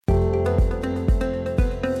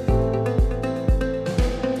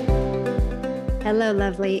Hello,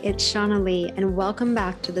 lovely. It's Shauna Lee, and welcome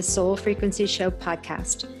back to the Soul Frequency Show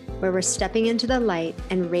podcast, where we're stepping into the light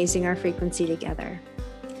and raising our frequency together.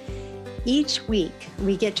 Each week,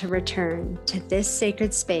 we get to return to this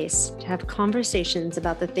sacred space to have conversations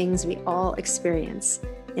about the things we all experience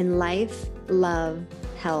in life, love,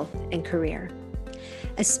 health, and career.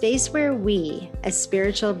 A space where we, as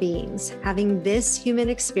spiritual beings, having this human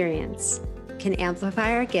experience, can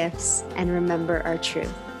amplify our gifts and remember our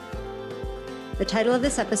truth. The title of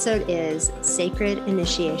this episode is Sacred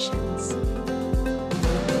Initiations.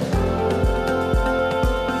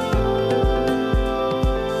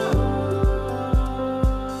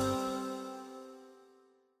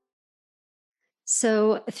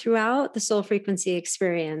 So throughout the soul frequency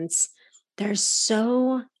experience, there's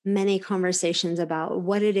so many conversations about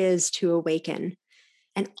what it is to awaken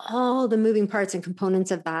and all the moving parts and components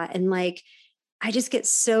of that. And I just get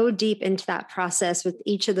so deep into that process with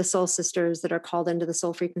each of the soul sisters that are called into the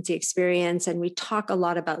soul frequency experience. And we talk a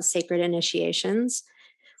lot about sacred initiations.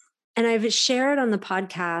 And I've shared on the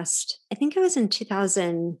podcast, I think it was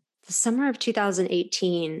in the summer of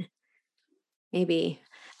 2018, maybe.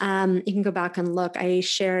 You can go back and look. I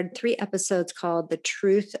shared 3 episodes called The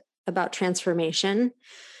Truth About Transformation,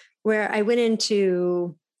 where I went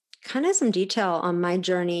into kind of some detail on my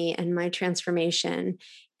journey and my transformation.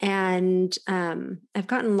 And I've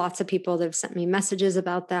gotten lots of people that have sent me messages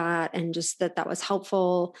about that and just that was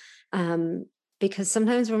helpful. Because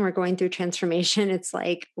sometimes when we're going through transformation, it's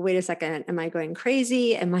like, wait a second, am I going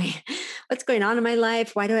crazy? What's going on in my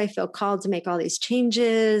life? Why do I feel called to make all these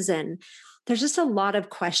changes? And there's just a lot of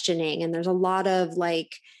questioning, and there's a lot of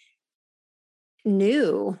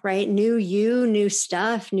new, right? New you, new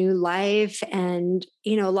stuff, new life. And,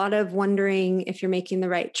 a lot of wondering if you're making the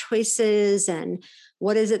right choices and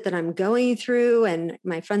what is it that I'm going through? And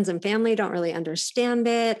my friends and family don't really understand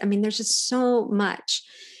it. There's just so much.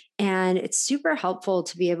 And it's super helpful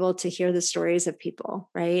to be able to hear the stories of people,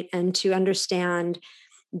 right? And to understand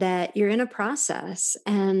that you're in a process,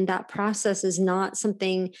 and that process is not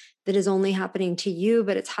something that is only happening to you,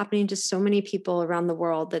 but it's happening to so many people around the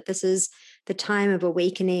world, that this is the time of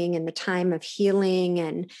awakening and the time of healing,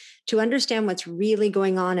 and to understand what's really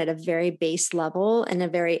going on at a very base level and a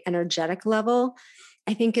very energetic level,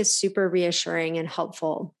 I think is super reassuring and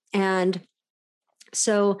helpful. And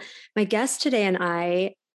so my guest today and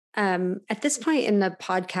I, at this point in the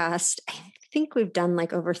podcast, I think we've done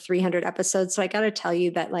over 300 episodes. So I got to tell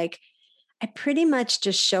you that I pretty much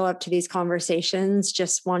just show up to these conversations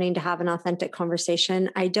just wanting to have an authentic conversation.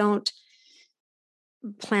 I don't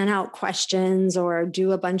plan out questions or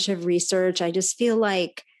do a bunch of research. I just feel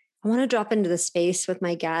like I want to drop into the space with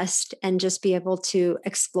my guest and just be able to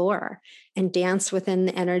explore and dance within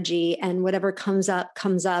the energy, and whatever comes up,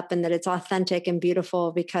 and that it's authentic and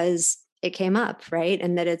beautiful because it came up, right?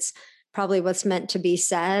 And that it's probably what's meant to be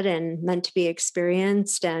said and meant to be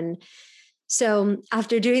experienced. And so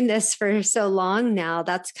after doing this for so long now,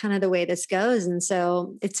 that's kind of the way this goes. And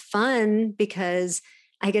so it's fun because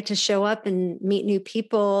I get to show up and meet new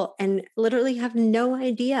people and literally have no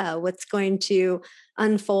idea what's going to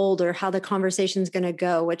unfold or how the conversation is going to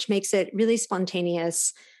go, which makes it really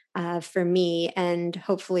spontaneous for me and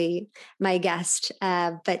hopefully my guest.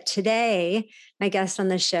 But today, my guest on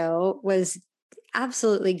the show was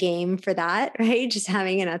absolutely game for that, right? Just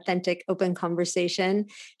having an authentic, open conversation.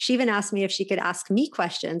 She even asked me if she could ask me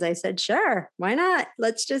questions. I said, sure, why not?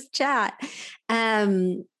 Let's just chat.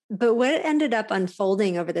 But what ended up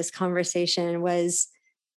unfolding over this conversation was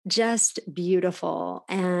just beautiful.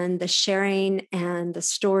 And the sharing and the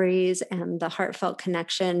stories and the heartfelt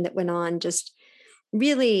connection that went on just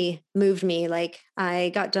really moved me. I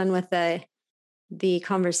got done with the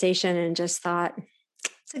conversation and just thought,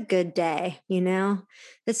 it's a good day.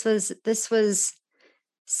 This was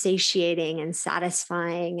satiating and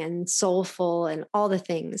satisfying and soulful and all the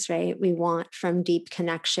things, right, we want from deep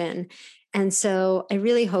connection. And so I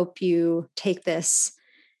really hope you take this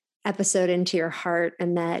episode into your heart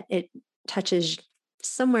and that it touches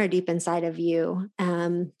somewhere deep inside of you,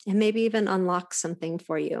 and maybe even unlocks something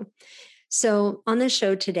for you. So on the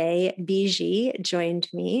show today, Biji joined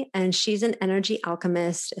me, and she's an energy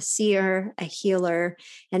alchemist, a seer, a healer,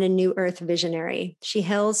 and a new earth visionary. She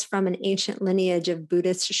hails from an ancient lineage of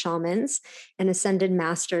Buddhist shamans and ascended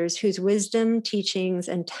masters whose wisdom, teachings,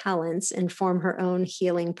 and talents inform her own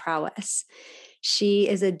healing prowess. She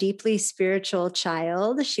is a deeply spiritual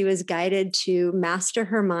child. She was guided to master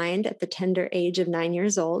her mind at the tender age of 9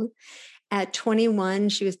 years old. At 21,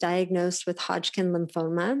 she was diagnosed with Hodgkin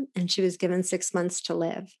lymphoma, and she was given 6 months to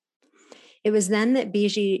live. It was then that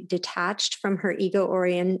Biji detached from her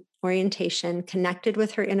orientation, connected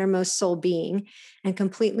with her innermost soul being, and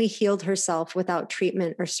completely healed herself without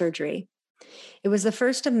treatment or surgery. It was the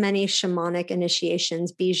first of many shamanic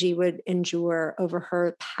initiations Biji would endure over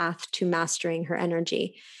her path to mastering her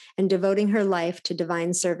energy and devoting her life to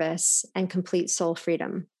divine service and complete soul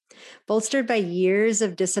freedom. Bolstered by years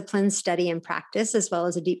of discipline, study, and practice, as well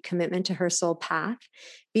as a deep commitment to her soul path,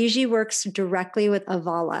 Biji works directly with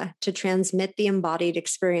Avala to transmit the embodied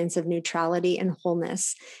experience of neutrality and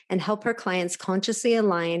wholeness and help her clients consciously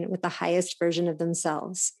align with the highest version of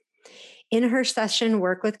themselves. In her session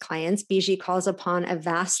work with clients, Biji calls upon a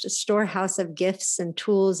vast storehouse of gifts and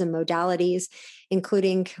tools and modalities,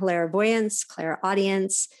 including clairvoyance,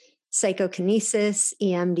 clairaudience, psychokinesis,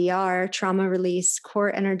 EMDR, trauma release,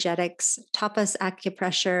 core energetics, tapas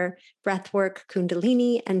acupressure, breathwork,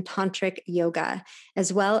 kundalini, and tantric yoga,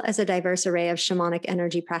 as well as a diverse array of shamanic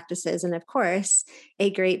energy practices, and of course, a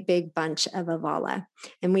great big bunch of Avala.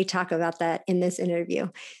 And we talk about that in this interview.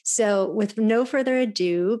 So with no further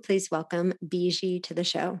ado, please welcome Biji to the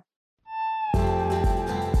show.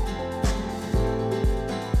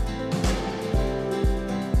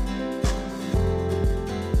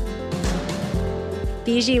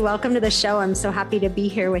 Biji, welcome to the show. I'm so happy to be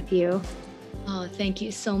here with you. Oh, thank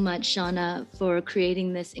you so much, Shauna, for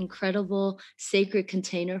creating this incredible sacred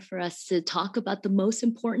container for us to talk about the most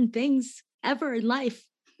important things ever in life.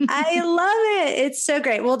 I love it. It's so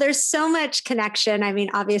great. Well, there's so much connection. I mean,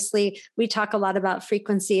 obviously, we talk a lot about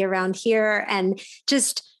frequency around here, and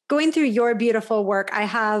just going through your beautiful work, I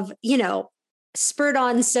have, spurred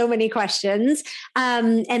on so many questions.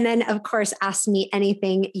 And then, of course, ask me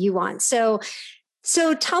anything you want.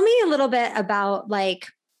 So tell me a little bit about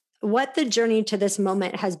what the journey to this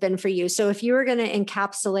moment has been for you. So if you were going to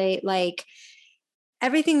encapsulate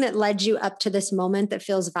everything that led you up to this moment that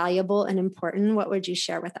feels valuable and important, what would you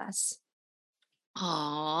share with us?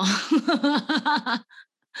 Oh,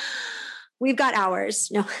 we've got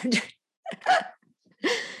hours. No. The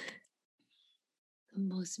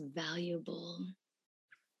most valuable.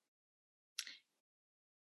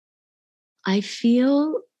 I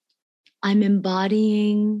feel I'm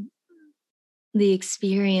embodying the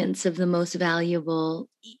experience of the most valuable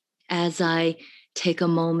as I take a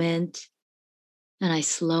moment and I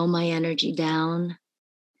slow my energy down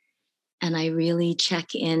and I really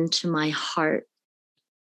check into my heart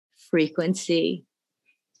frequency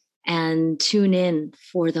and tune in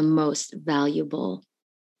for the most valuable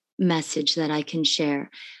message that I can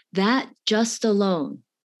share. That just alone,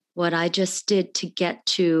 what I just did to get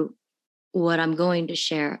to what I'm going to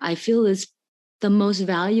share, I feel is the most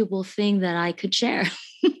valuable thing that I could share.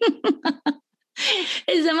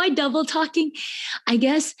 Am I double talking? I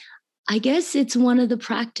guess it's one of the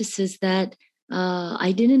practices that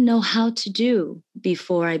I didn't know how to do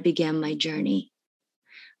before I began my journey.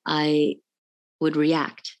 I would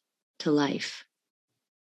react to life.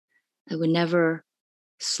 I would never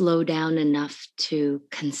slow down enough to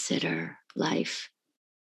consider life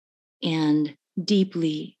and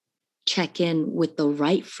deeply check in with the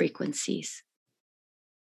right frequencies,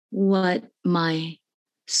 what my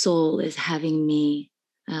soul is having me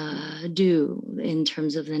do in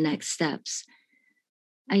terms of the next steps.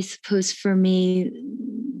 I suppose for me,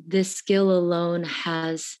 this skill alone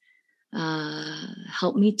has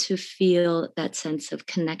helped me to feel that sense of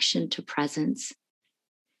connection to presence.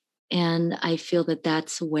 And I feel that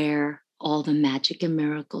that's where all the magic and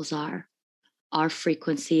miracles are. Our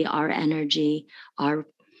frequency, our energy, our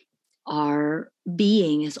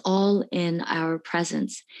being is all in our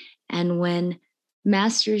presence. And when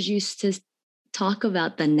masters used to talk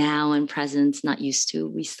about the now and presence, not used to,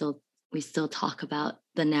 we still talk about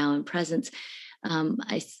the now and presence.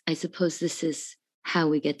 I suppose this is how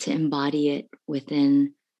we get to embody it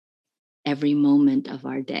within every moment of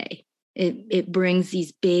our day. It brings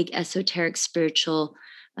these big esoteric spiritual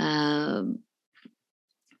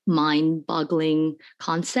mind-boggling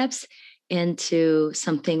concepts into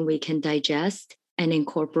something we can digest and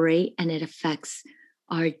incorporate, and it affects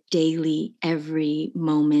our daily, every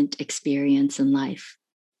moment experience in life.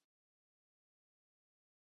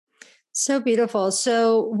 So beautiful.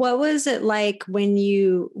 So what was it like when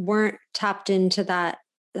you weren't tapped into that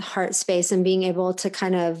heart space and being able to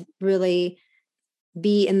kind of really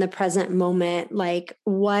be in the present moment? Like,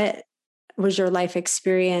 what was your life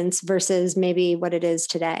experience versus maybe what it is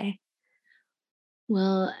today?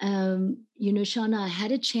 Well, Shauna, I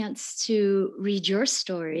had a chance to read your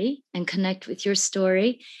story and connect with your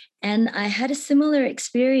story. And I had a similar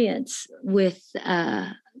experience with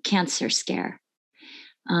cancer scare.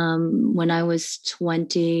 When I was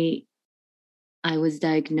 20, I was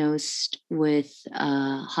diagnosed with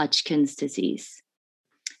Hodgkin's disease.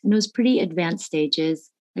 And it was pretty advanced stages.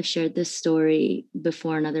 I've shared this story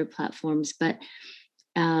before on other platforms, but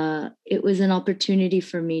it was an opportunity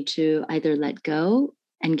for me to either let go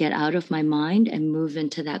and get out of my mind and move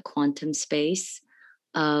into that quantum space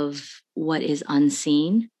of what is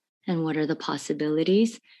unseen and what are the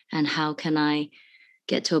possibilities and how can I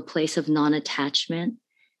get to a place of non-attachment.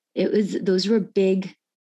 Those were big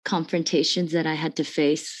confrontations that I had to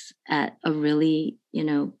face at a really,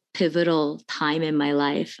 pivotal time in my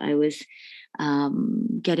life. I was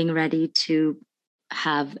getting ready to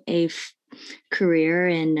have a career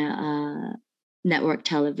in network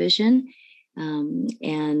television.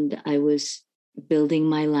 And I was building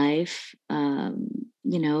my life,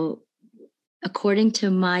 according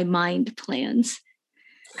to my mind plans.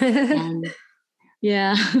 And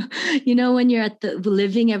yeah, when you're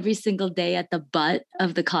living every single day at the butt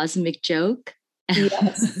of the cosmic joke.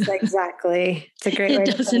 Yes, exactly. It's a great way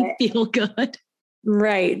to put it. It doesn't feel good.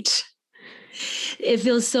 Right. It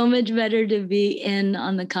feels so much better to be in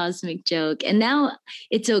on the cosmic joke. And now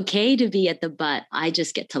it's okay to be at the butt. I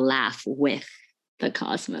just get to laugh with the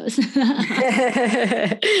cosmos.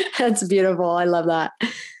 That's beautiful. I love that.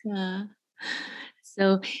 Yeah.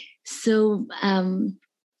 So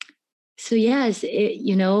yes,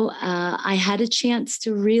 I had a chance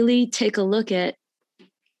to really take a look at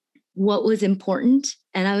what was important.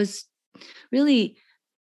 And I was really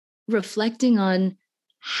reflecting on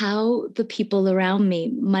how the people around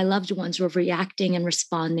me, my loved ones, were reacting and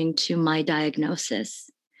responding to my diagnosis.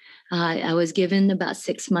 I was given about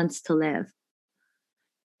 6 months to live.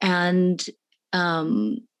 And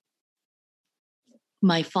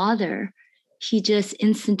my father, he just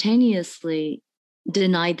instantaneously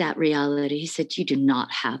denied that reality. He said, "You do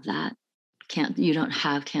not have that. You don't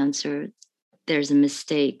have cancer. There's a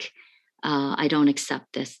mistake. I don't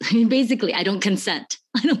accept this." Basically, I don't consent.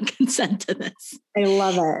 I don't consent to this. I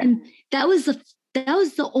love it. And that was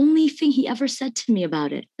the only thing he ever said to me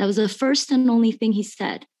about it. That was the first and only thing he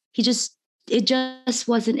said. It just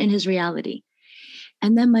wasn't in his reality.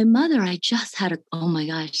 And then my mother, I just had oh my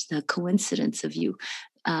gosh, the coincidence of you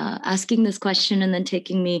asking this question and then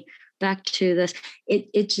taking me back to this.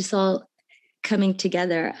 It just all coming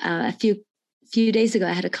together. A few days ago,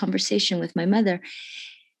 I had a conversation with my mother,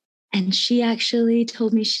 and she actually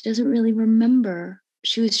told me she doesn't really remember.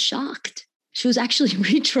 She was shocked. She was actually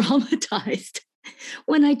re-traumatized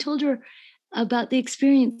when I told her about the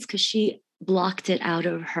experience because she blocked it out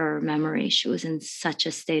of her memory. She was in such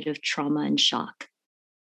a state of trauma and shock.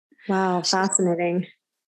 Wow, fascinating.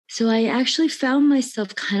 So I actually found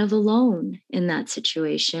myself kind of alone in that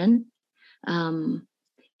situation. And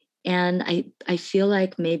I feel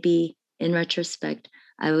like maybe in retrospect,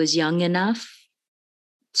 I was young enough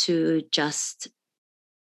to just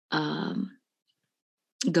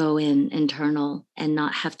go internal and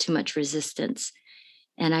not have too much resistance.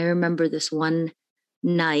 And I remember this one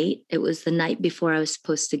night, it was the night before I was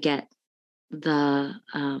supposed to get the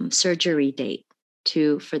surgery date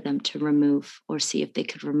for them to remove or see if they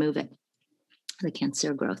could remove it, the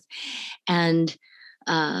cancer growth. And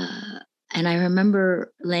I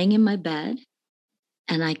remember laying in my bed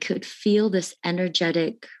and I could feel this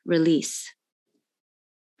energetic release.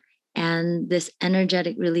 And this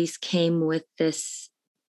energetic release came with this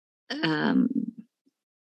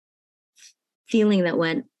feeling that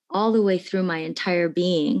went all the way through my entire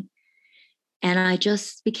being. And I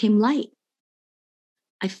just became light.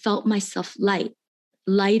 I felt myself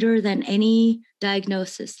lighter than any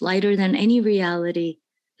diagnosis, lighter than any reality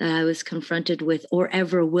that I was confronted with or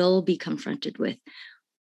ever will be confronted with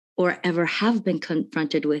or ever have been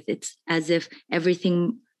confronted with. It's as if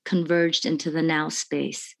everything converged into the now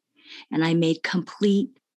space. And I made complete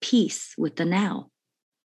peace with the now.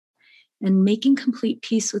 And making complete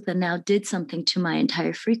peace with the now did something to my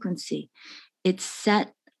entire frequency. It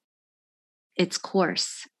set its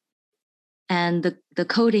course. And the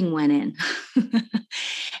coding went in.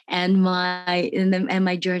 and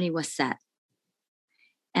my journey was set.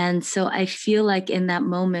 And so I feel like in that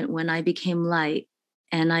moment when I became light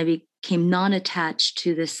and I became non-attached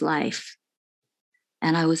to this life,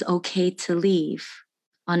 and I was okay to leave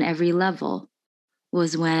on every level,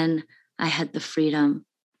 was when I had the freedom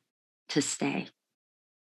to stay.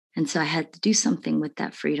 And so I had to do something with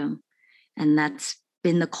that freedom. And that's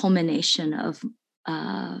been the culmination of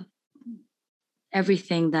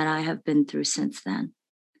everything that I have been through since then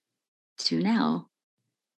to now.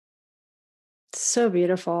 So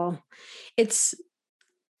beautiful.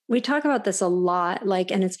 We talk about this a lot,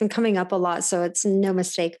 and it's been coming up a lot. So it's no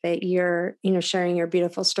mistake that you're, sharing your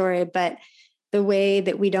beautiful story, but the way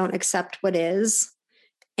that we don't accept what is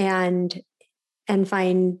and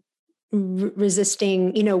find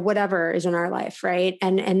resisting, whatever is in our life, right?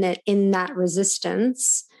 And that in that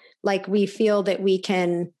resistance, like we feel that we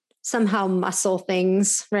can somehow muscle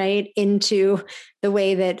things, right, into the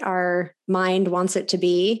way that our mind wants it to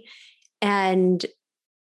be. And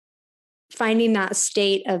finding that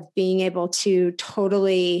state of being able to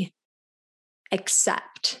totally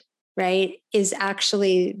accept, right, is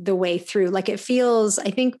actually the way through. Like it feels,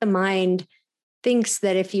 I think the mind thinks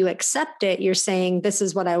that if you accept it, you're saying, this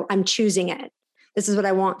is what I'm choosing it. This is what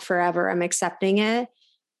I want forever. I'm accepting it.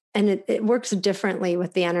 And it works differently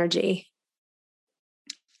with the energy.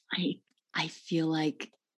 I feel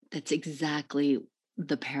like that's exactly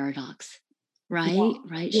the paradox, right? Yeah.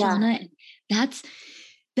 Right, Yeah. Shauna?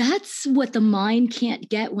 That's what the mind can't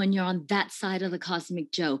get when you're on that side of the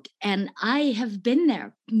cosmic joke. And I have been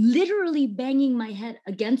there, literally banging my head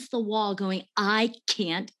against the wall, going, I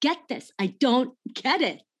can't get this. I don't get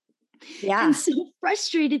it. Yeah. And so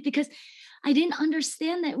frustrated because I didn't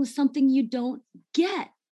understand that it was something you don't get.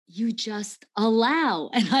 You just allow.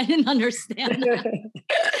 And I didn't understand that.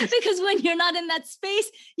 Because when you're not in that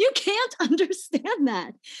space, you can't understand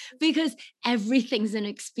that because everything's an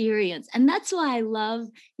experience. And that's why I love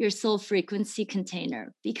your soul frequency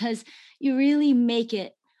container, because you really make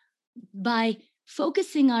it by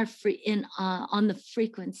focusing on the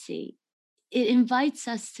frequency. It invites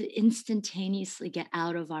us to instantaneously get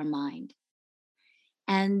out of our mind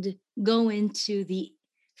and go into the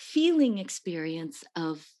feeling experience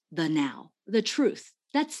of the now, the truth.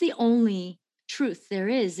 That's the only truth there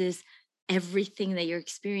is everything that you're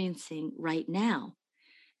experiencing right now.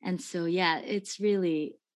 And so, it's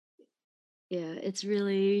really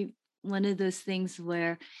one of those things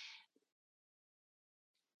where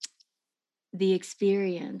the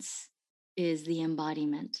experience is the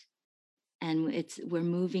embodiment. And we're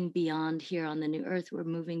moving beyond here on the new earth. We're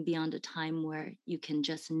moving beyond a time where you can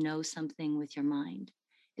just know something with your mind.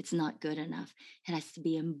 It's not good enough. It has to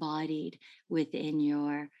be embodied within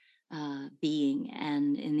your being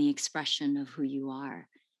and in the expression of who you are.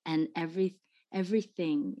 And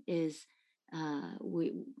everything is,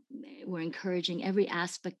 we're encouraging every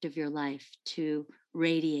aspect of your life to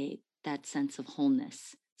radiate that sense of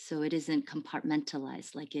wholeness. So it isn't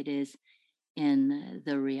compartmentalized like it is in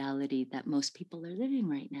the reality that most people are living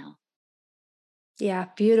right now. Yeah,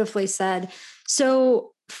 beautifully said.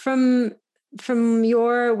 So from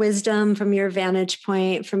your wisdom, from your vantage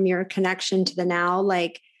point, from your connection to the now,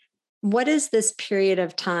 like what is this period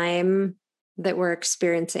of time that we're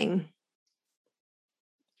experiencing?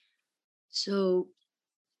 So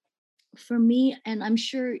for me, and I'm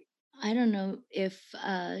sure, I don't know if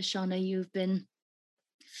Shauna, you've been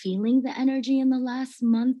feeling the energy in the last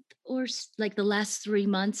month or like the last 3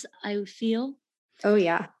 months, I feel. Oh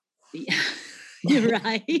yeah. Yeah, you're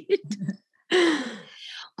right.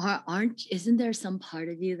 Isn't there some part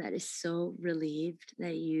of you that is so relieved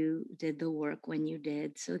that you did the work when you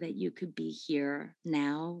did so that you could be here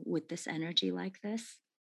now with this energy like this?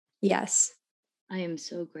 Yes. I am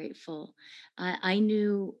so grateful. I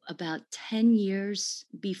knew about 10 years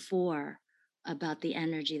before about the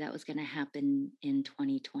energy that was going to happen in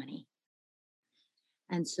 2020.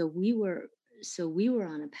 And so we were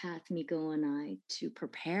on a path, Mikko and I, to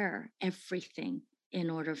prepare everything in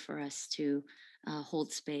order for us to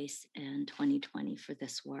hold space in 2020 for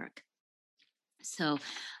this work. So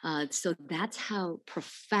that's how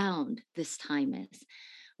profound this time is.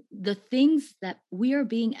 The things that we are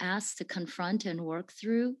being asked to confront and work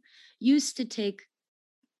through used to take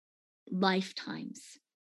lifetimes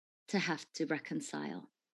to have to reconcile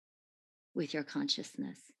with your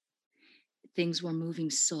consciousness. Things were moving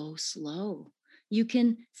so slow. You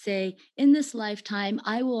can say, in this lifetime,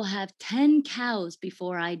 I will have 10 cows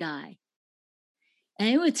before I die. And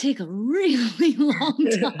it would take a really long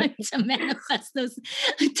time to manifest those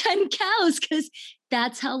 10 cows because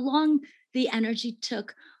that's how long the energy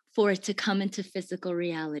took for it to come into physical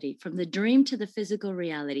reality, from the dream to the physical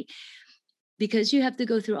reality. Because you have to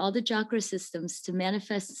go through all the chakra systems to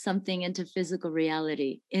manifest something into physical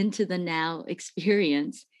reality, into the now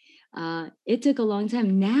experience. It took a long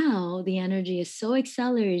time. Now the energy is so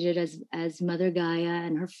accelerated as Mother Gaia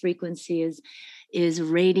and her frequency is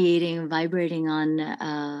radiating and vibrating on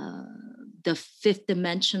the fifth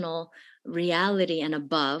dimensional reality and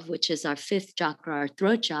above, which is our fifth chakra, our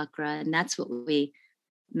throat chakra, and that's what we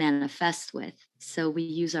manifest with. So we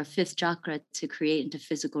use our fifth chakra to create into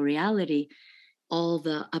physical reality. All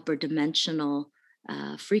the upper dimensional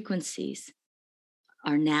frequencies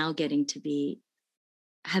are now getting to be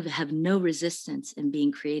have no resistance in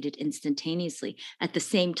being created instantaneously at the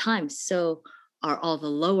same time. So are all the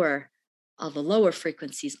lower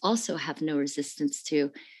frequencies also have no resistance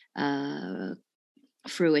to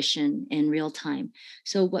fruition in real time.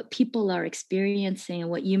 So what people are experiencing, and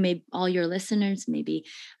what all your listeners, maybe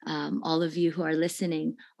all of you who are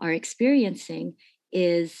listening, are experiencing,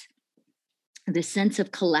 is the sense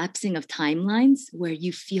of collapsing of timelines, where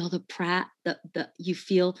you feel you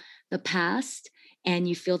feel the past, and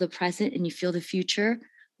you feel the present, and you feel the future,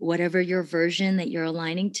 whatever your version that you're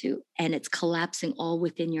aligning to, and it's collapsing all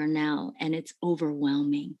within your now, and it's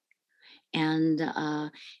overwhelming. And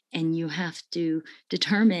you have to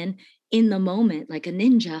determine in the moment, like a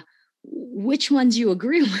ninja, which ones you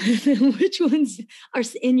agree with, and which ones are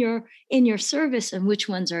in your service, and which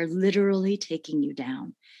ones are literally taking you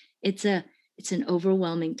down. It's an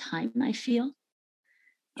overwhelming time, I feel,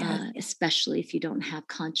 especially if you don't have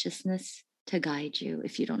consciousness to guide you,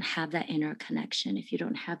 if you don't have that inner connection, if you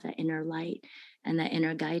don't have that inner light and that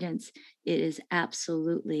inner guidance. It is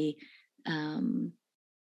absolutely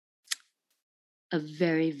a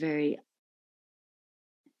very, very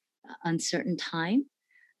uncertain time.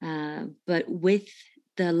 But with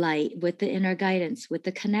the light, with the inner guidance, with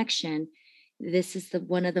the connection, this is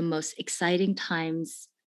one of the most exciting times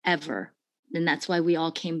ever. And that's why we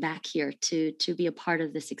all came back here to be a part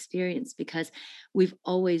of this experience, because we've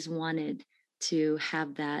always wanted to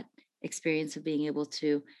have that experience of being able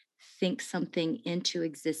to think something into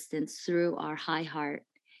existence through our high heart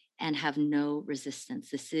and have no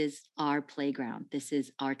resistance. This is our playground. This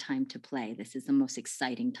is our time to play. This is the most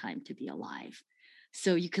exciting time to be alive.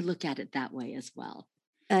 So you could look at it that way as well.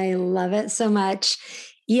 I love it so much.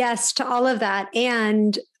 Yes, to all of that.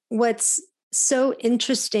 And what's so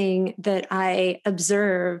interesting that I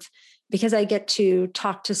observe, because I get to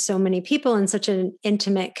talk to so many people in such an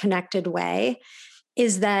intimate, connected way,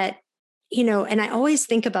 is that, and I always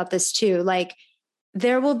think about this too, like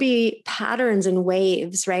there will be patterns and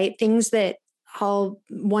waves, right? Things that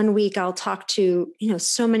one week I'll talk to,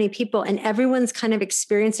 so many people, and everyone's kind of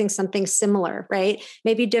experiencing something similar, right?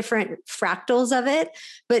 Maybe different fractals of it,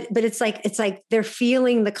 but it's like they're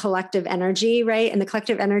feeling the collective energy, right? And the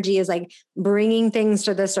collective energy is like bringing things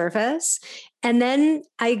to the surface. And then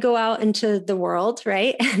I go out into the world,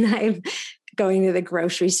 right? And I'm going to the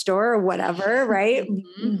grocery store or whatever, right?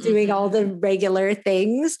 Doing all the regular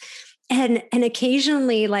things. And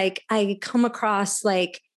occasionally, like I come across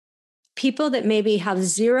like people that maybe have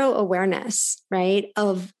zero awareness, right,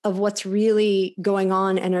 of what's really going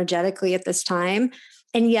on energetically at this time,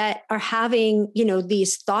 and yet are having,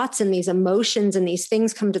 these thoughts and these emotions and these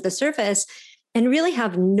things come to the surface, and really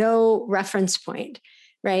have no reference point,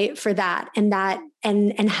 right, for that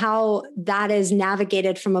and how that is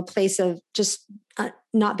navigated from a place of just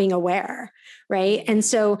not being aware, right? And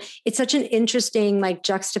so it's such an interesting like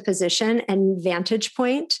juxtaposition and vantage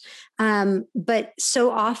point. But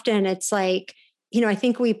so often it's like, I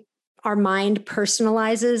think our mind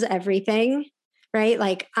personalizes everything, right?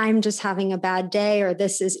 Like I'm just having a bad day, or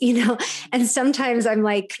this is, and sometimes I'm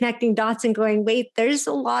like connecting dots and going, wait, there's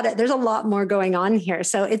a lot more going on here.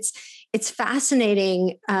 So it's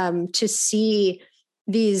fascinating to see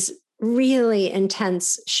these really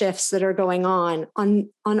intense shifts that are going on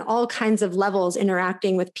all kinds of levels,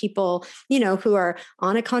 interacting with people, who are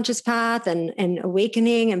on a conscious path and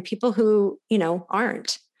awakening, and people who,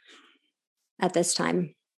 aren't at this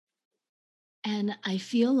time. And I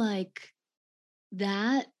feel like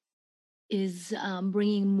that is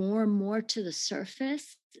bringing more and more to the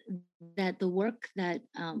surface, that the work that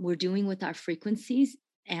we're doing with our frequencies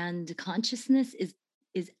and consciousness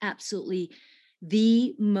is absolutely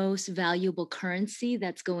the most valuable currency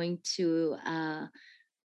that's going to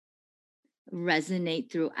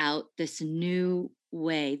resonate throughout this new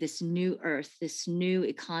way, this new earth, this new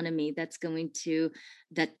economy that's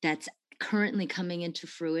that's currently coming into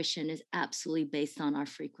fruition, is absolutely based on our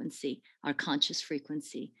frequency, our conscious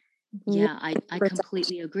frequency. Yeah, I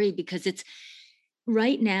completely agree, because it's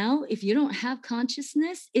right now, if you don't have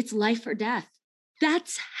consciousness, it's life or death.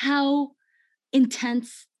 That's how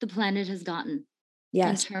intense the planet has gotten.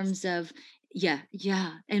 Yes. In terms of, yeah.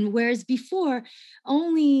 And whereas before,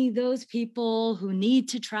 only those people who need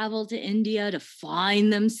to travel to India to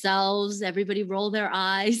find themselves, everybody roll their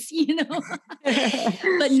eyes,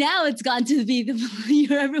 But now it's gotten to be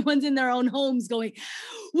everyone's in their own homes going,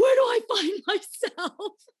 where do I find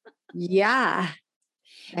myself? Yeah.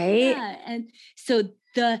 Right. Yeah. And so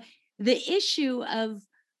the issue of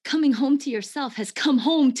coming home to yourself has come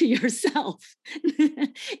home to yourself.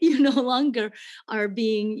 You no longer are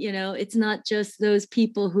being, it's not just those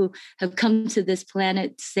people who have come to this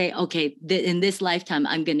planet to say, okay, in this lifetime,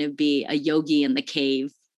 I'm going to be a yogi in the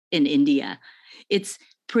cave in India. It's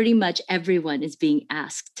pretty much everyone is being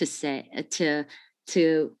asked to say, to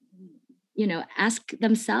ask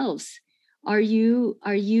themselves, are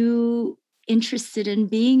you interested in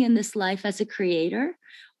being in this life as a creator,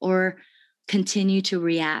 or continue to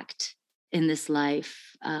react in this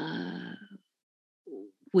life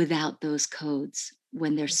without those codes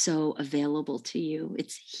when they're so available to you?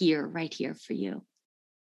 It's here, right here for you.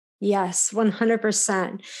 Yes,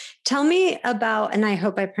 100%. Tell me about, and I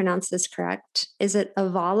hope I pronounced this correct. Is it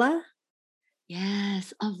Avala?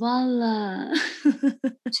 Yes, Avala.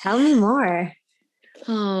 Tell me more.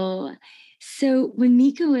 Oh, so when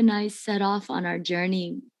Mikko and I set off on our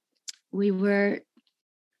journey, we were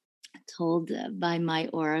told by my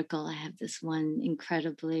oracle. I have this one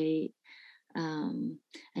incredibly,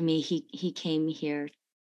 he came here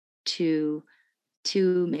to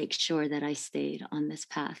make sure that I stayed on this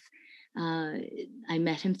path. I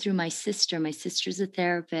met him through my sister. My sister's a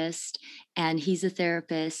therapist, and he's a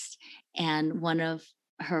therapist. And one of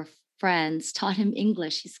her friends taught him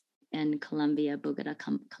English. He's in Colombia, Bogota,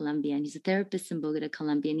 Colombia, and he's a therapist in Bogota,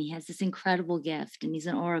 Colombia. And he has this incredible gift, and he's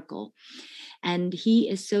an oracle. And he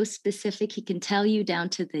is so specific; he can tell you down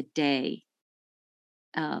to the day,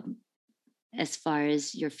 as far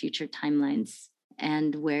as your future timelines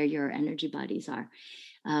and where your energy bodies are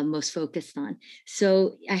most focused on.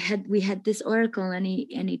 So we had this oracle, and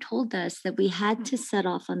he told us that we had to set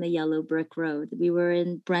off on the yellow brick road. We were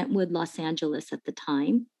in Brentwood, Los Angeles at the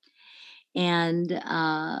time, and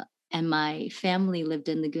my family lived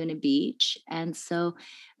in Laguna Beach, and so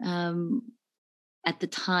at the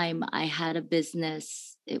time I had a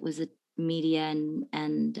business. It was a media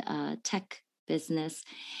and tech business,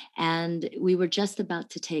 and we were just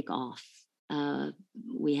about to take off.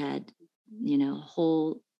 We had a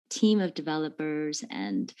whole team of developers,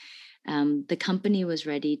 and the company was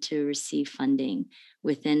ready to receive funding.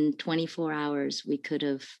 Within 24 hours, we could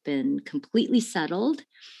have been completely settled,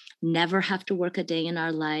 never have to work a day in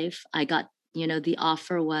our life. I got, the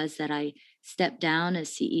offer was that I step down as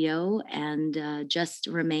CEO and just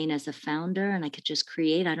remain as a founder, and I could just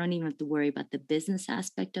create. I don't even have to worry about the business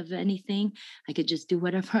aspect of anything. I could just do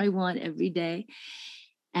whatever I want every day.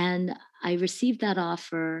 And I received that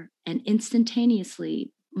offer, and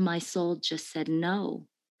instantaneously my soul just said no.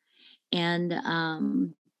 And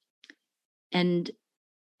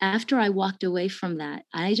after I walked away from that,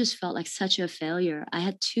 I just felt like such a failure. I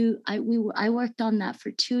worked on that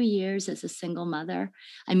for 2 years as a single mother.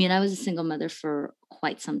 I was a single mother for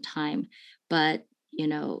quite some time, but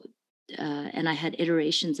and I had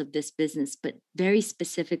iterations of this business, but very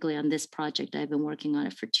specifically on this project, I've been working on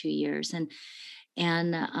it for 2 years.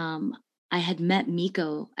 And I had met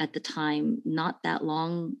Mikko at the time, not that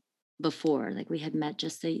long before. Like, we had met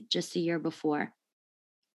just a year before,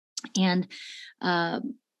 and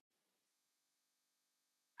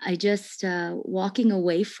I just walking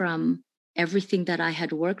away from everything that I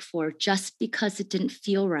had worked for just because it didn't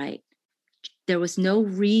feel right. There was no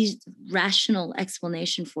rational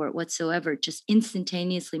explanation for it whatsoever. Just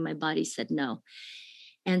instantaneously, my body said no,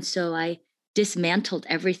 and so I dismantled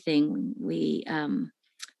everything. We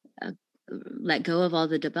let go of all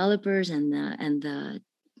the developers and the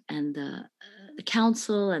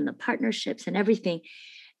council and the partnerships and everything.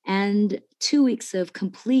 And 2 weeks of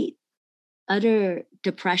complete, utter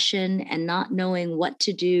depression and not knowing what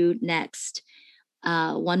to do next.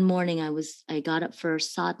 One morning I got up for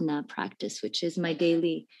sadhana practice, which is my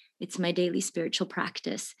daily spiritual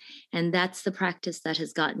practice. And that's the practice that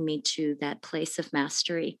has gotten me to that place of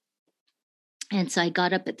mastery. And so I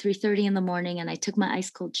got up at 3:30 in the morning, and I took my ice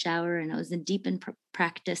cold shower, and I was in deep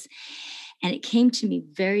practice. And it came to me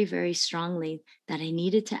very, very strongly that I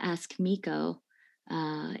needed to ask Mikko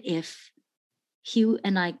if he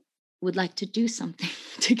and I would like to do something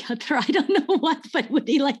together. I don't know what, but would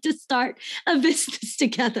he like to start a business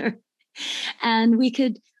together? And we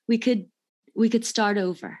could start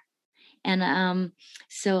over. And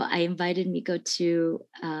so I invited Mikko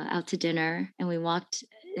out to dinner, and we walked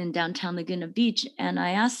in downtown Laguna Beach, and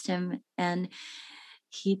I asked him, and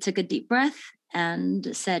he took a deep breath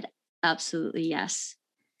and said, absolutely yes.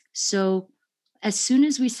 So as soon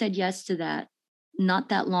as we said yes to that, not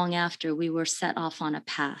that long after, we were set off on a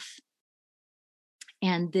path.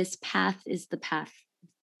 And this path is the path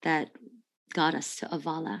that got us to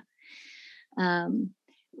Avala.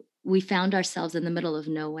 We found ourselves in the middle of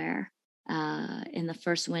nowhere in the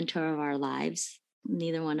first winter of our lives.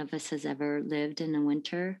 Neither one of us has ever lived in a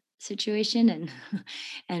winter situation,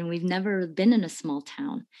 and we've never been in a small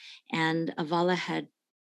town. And Avala had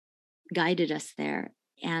guided us there.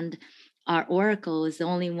 And our oracle was the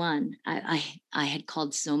only one. I had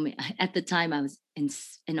called so many. At the time, I was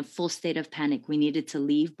in a full state of panic. We needed to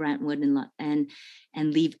leave Brentwood and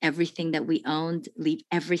leave everything that we owned, leave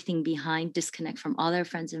everything behind, disconnect from all our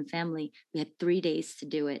friends and family. We had 3 days to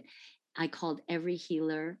do it. I called every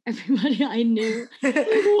healer, everybody I knew. Like, what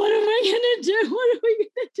am I going to do? What are we going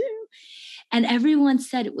to do? And everyone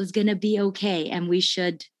said it was going to be okay. And we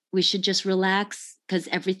should just relax because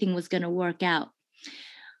everything was going to work out.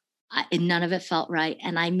 And none of it felt right.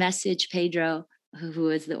 And I messaged Pedro, who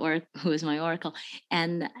was my oracle.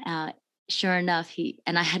 And sure enough,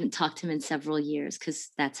 I hadn't talked to him in several years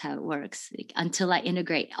because that's how it works. Like, until I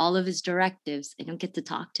integrate all of his directives, I don't get to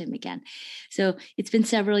talk to him again. So it's been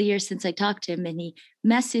several years since I talked to him, and he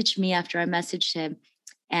messaged me after I messaged him.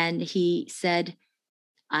 And he said,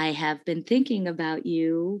 I have been thinking about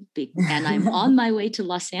you, and I'm on my way to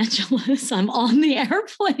Los Angeles. I'm on the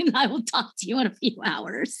airplane. I will talk to you in a few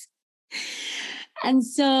hours. And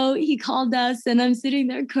so he called us, and I'm sitting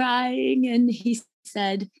there crying. And he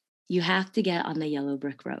said, you have to get on the yellow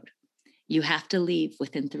brick road. You have to leave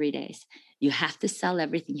within 3 days. You have to sell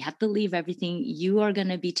everything. You have to leave everything. You are going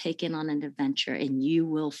to be taken on an adventure, and you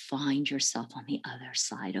will find yourself on the other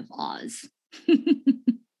side of Oz.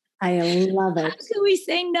 I love it. How can we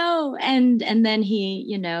say no? And then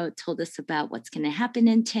he, told us about what's going to happen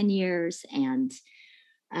in 10 years. And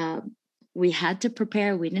we had to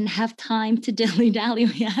prepare. We didn't have time to dilly-dally.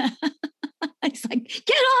 It's like,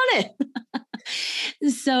 get on it.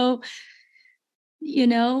 So,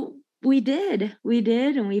 we did,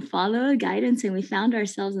 and we followed guidance, and we found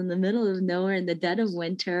ourselves in the middle of nowhere in the dead of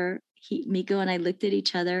winter. Mikko and I looked at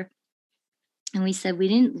each other, and we said, we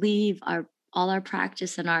didn't leave all our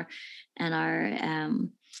practice and our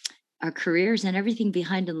careers and everything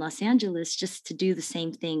behind in Los Angeles just to do the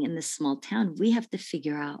same thing in this small town. We have to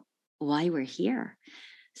figure out why we're here.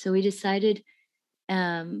 So we decided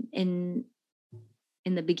in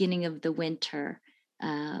the beginning of the winter,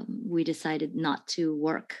 we decided not to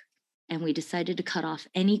work, and we decided to cut off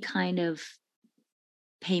any kind of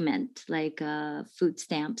payment like food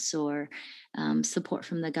stamps or support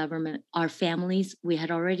from the government. Our families, we had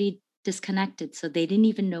already disconnected, so they didn't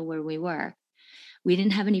even know where we were. We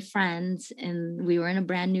didn't have any friends, and we were in a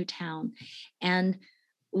brand new town, and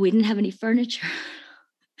we didn't have any furniture.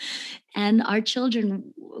 And our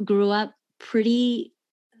children grew up pretty,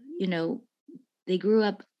 they grew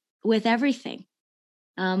up with everything.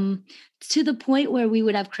 To the point where we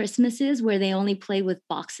would have Christmases where they only played with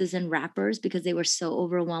boxes and wrappers because they were so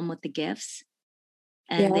overwhelmed with the gifts.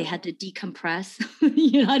 And they had to decompress.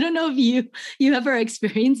 I don't know if you ever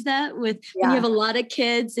experienced that when you have a lot of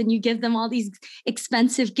kids and you give them all these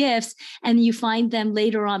expensive gifts, and you find them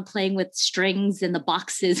later on playing with strings in the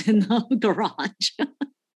boxes in the garage.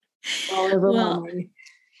 Well,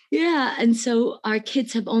 yeah. And so our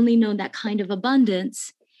kids have only known that kind of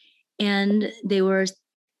abundance, and they were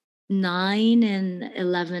 9 and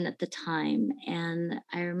 11 at the time. And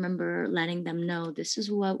I remember letting them know this is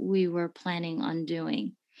what we were planning on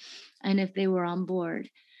doing, and if they were on board.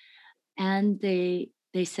 And they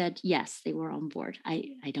said yes, they were on board.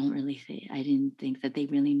 I didn't think that they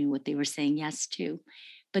really knew what they were saying yes to.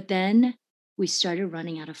 But then we started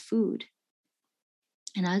running out of food.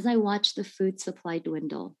 And as I watched the food supply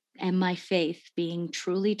dwindle and my faith being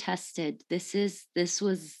truly tested, this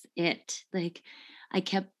was it. Like, I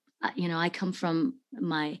kept, I come from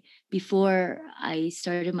before I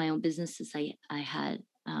started my own businesses, I had,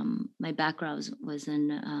 my background was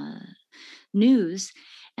in news,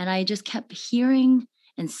 and I just kept hearing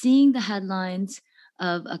and seeing the headlines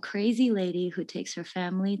of a crazy lady who takes her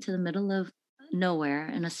family to the middle of nowhere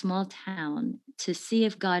in a small town to see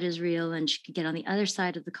if God is real and she could get on the other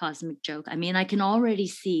side of the cosmic joke. I mean, I can already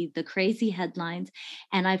see the crazy headlines,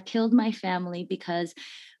 and I've killed my family because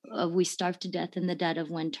we starved to death in the dead of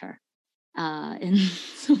winter in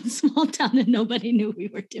some small town that nobody knew we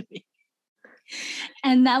were doing.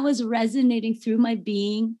 And that was resonating through my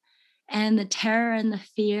being, and the terror and the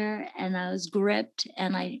fear, and I was gripped,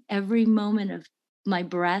 and every moment of my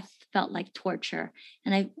breath felt like torture.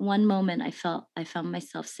 And one moment I found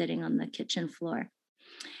myself sitting on the kitchen floor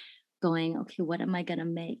going, okay, what am I going to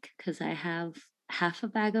make? Because I have half a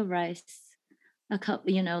bag of rice, a cup,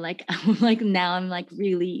 like now I'm like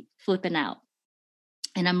really flipping out,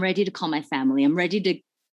 and I'm ready to call my family. I'm ready to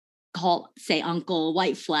say uncle,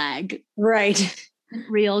 white flag. Right.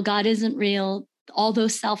 Real. God isn't real. All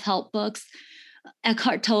those self-help books,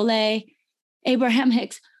 Eckhart Tolle, Abraham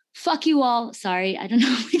Hicks, fuck you all. Sorry, I don't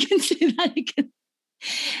know if we can say that again.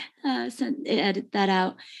 Edit that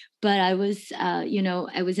out. But I was,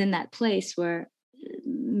 I was in that place where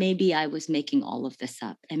maybe I was making all of this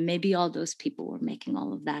up, and maybe all those people were making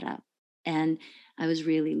all of that up. And I was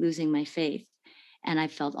really losing my faith. And I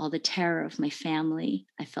felt all the terror of my family.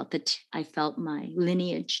 I felt my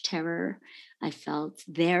lineage terror. I felt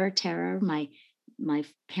their terror, my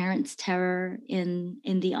parents' terror in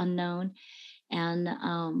the unknown. And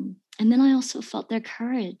then I also felt their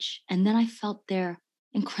courage. And then I felt their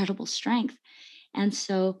incredible strength. And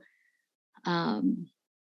so um,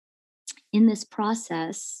 in this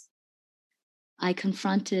process, I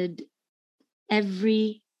confronted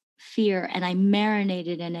every fear and I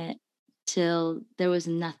marinated in it till there was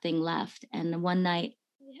nothing left. And one night,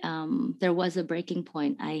 there was a breaking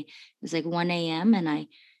point. It was like 1 a.m. and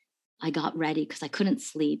I got ready because I couldn't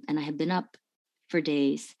sleep and I had been up for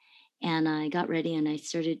days. And I got ready and I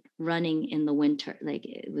started running in the winter. Like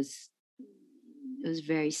it was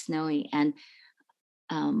very snowy,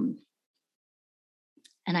 um,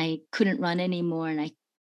 and I couldn't run anymore. And I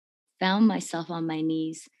found myself on my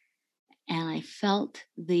knees and I felt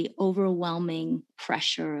the overwhelming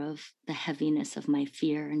pressure of the heaviness of my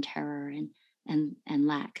fear and terror and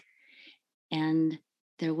lack. And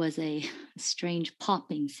there was a strange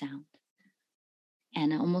popping sound.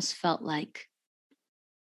 And it almost felt like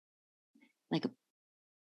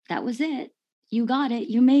that was it. You got it.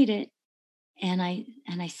 You made it. And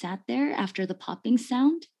I sat there after the popping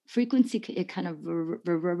sound. Frequency, it kind of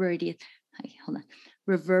reverberated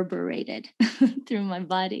through my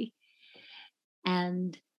body.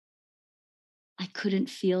 And I couldn't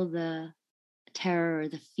feel the terror or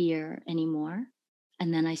the fear anymore.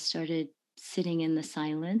 And then I started sitting in the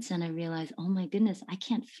silence and I realized, oh my goodness, I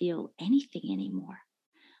can't feel anything anymore.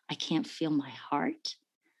 I can't feel my heart.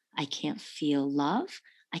 I can't feel love.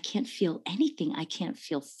 I can't feel anything. I can't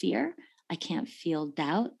feel fear. I can't feel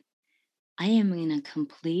doubt. I am in a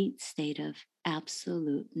complete state of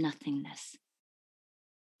absolute nothingness.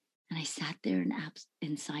 And I sat there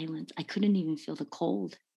in silence. I couldn't even feel the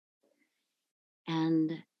cold.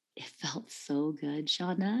 And it felt so good,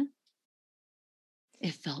 Shauna.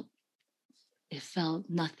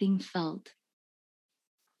 Nothing felt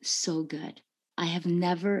so good. I have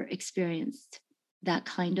never experienced that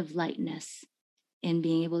kind of lightness in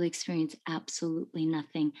being able to experience absolutely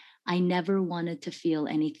nothing. I never wanted to feel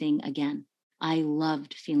anything again. I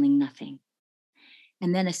loved feeling nothing.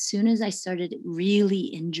 And then as soon as I started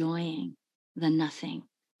really enjoying the nothing,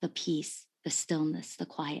 the peace, the stillness, the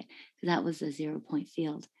quiet, that was a 0 point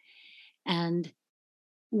field. And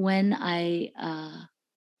when I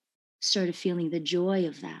started feeling the joy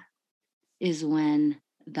of that is when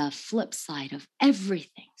the flip side of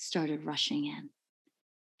everything started rushing in.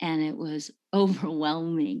 And it was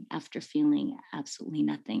overwhelming after feeling absolutely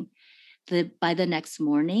nothing. By the next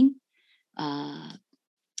morning,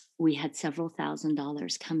 we had several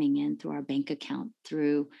 $1,000s coming in through our bank account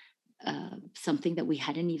through something that we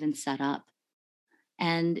hadn't even set up.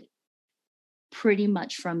 And pretty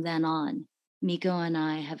much from then on, Mikko and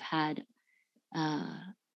I have had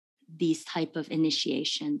these type of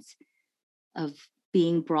initiations of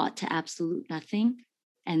being brought to absolute nothing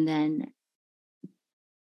and then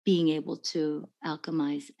being able to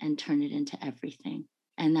alchemize and turn it into everything.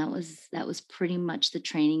 And that was pretty much the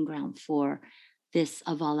training ground for this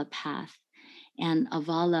Avala path. And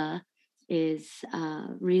Avala is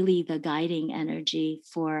really the guiding energy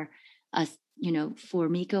for us, for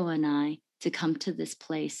Mikko and I to come to this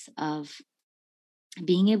place of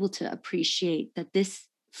being able to appreciate that this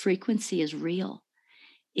frequency is real.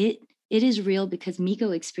 It is real because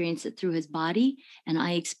Mikko experienced it through his body, and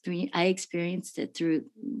I experienced it through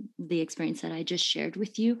the experience that I just shared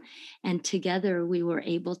with you. And together we were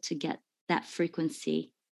able to get that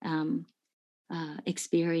frequency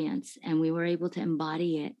experience, and we were able to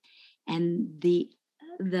embody it. And the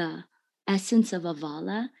essence of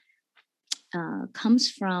Avala comes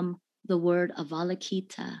from the word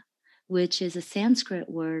Avalokita, which is a Sanskrit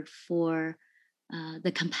word for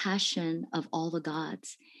the compassion of all the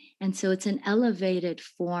gods. And so it's an elevated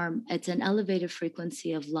form, it's an elevated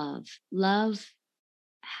frequency of love. Love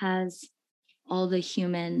has all the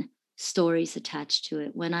human stories attached to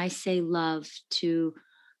it. When I say love to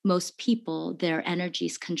most people, their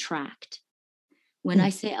energies contract. When I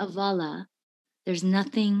say Avala, there's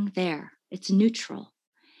nothing there. It's neutral.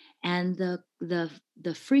 And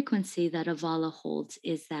the frequency that Avala holds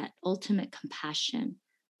is that ultimate compassion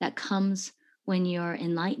that comes when you're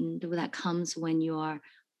enlightened, that comes when you are,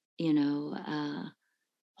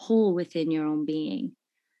 whole within your own being.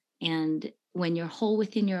 And when you're whole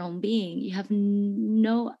within your own being, you have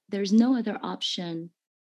there's no other option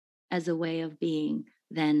as a way of being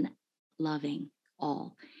than loving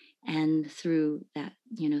all. And through that,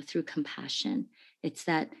 through compassion. It's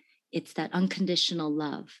that unconditional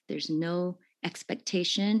love. There's no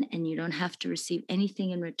expectation, and you don't have to receive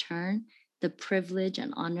anything in return. The privilege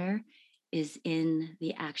and honor is in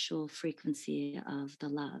the actual frequency of the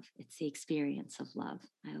love. It's the experience of love.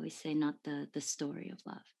 I always say, not the story of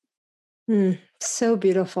love. So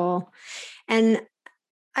beautiful. And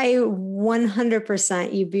I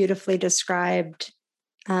 100%, you beautifully described.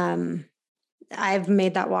 I've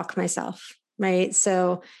made that walk myself, right?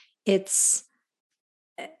 So it's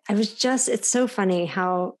so funny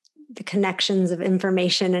how the connections of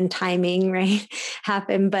information and timing, right,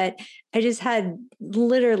 happen. But I just had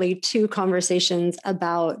literally 2 conversations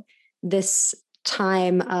about this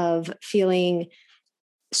time of feeling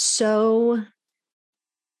so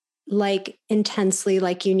like intensely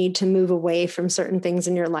like you need to move away from certain things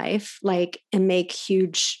in your life, like, and make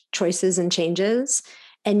huge choices and changes.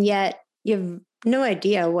 And yet you have no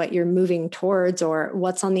idea what you're moving towards or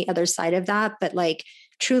what's on the other side of that. But like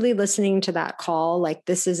truly listening to that call, like,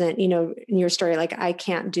 this isn't, in your story, like, I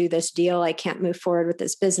can't do this deal. I can't move forward with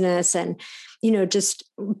this business. And, just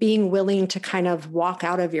being willing to kind of walk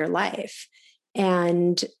out of your life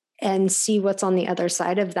and see what's on the other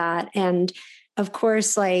side of that. And of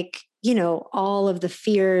course, like, all of the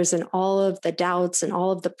fears and all of the doubts and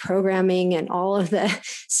all of the programming and all of the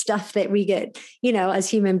stuff that we get, as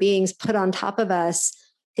human beings put on top of us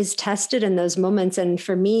is tested in those moments. And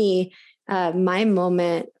for me, my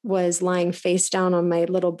moment was lying face down on my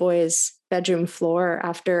little boy's bedroom floor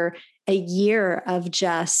after a year of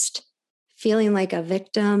just feeling like a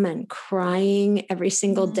victim and crying every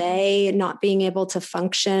single day, not being able to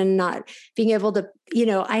function, not being able to,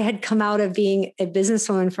 I had come out of being a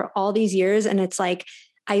businesswoman for all these years. And it's like,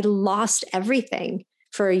 I lost everything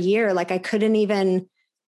for a year. Like I could barely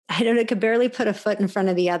put a foot in front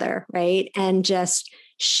of the other. Right. And just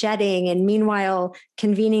shedding. And meanwhile,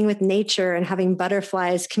 convening with nature and having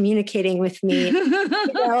butterflies communicating with me,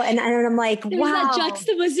 and I'm like, There's wow. That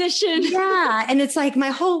juxtaposition. Yeah. And it's like my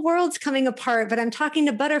whole world's coming apart, but I'm talking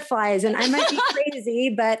to butterflies and I might be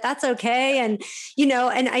crazy, but that's okay. And,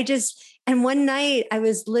 and one night I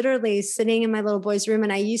was literally sitting in my little boy's room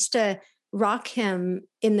and I used to rock him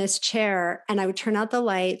in this chair and I would turn out the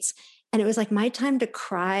lights. And it was like my time to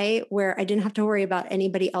cry where I didn't have to worry about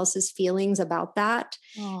anybody else's feelings about that.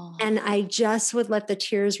 Oh. And I just would let the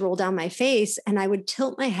tears roll down my face and I would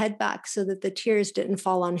tilt my head back so that the tears didn't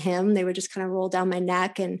fall on him. They would just kind of roll down my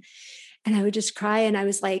neck and I would just cry. And I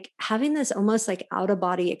was like having this almost like out of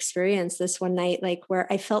body experience this one night, like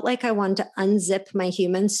where I felt like I wanted to unzip my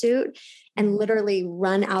human suit and literally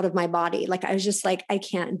run out of my body. Like I was just like, I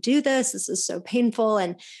can't do this. This is so painful.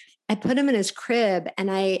 And I put him in his crib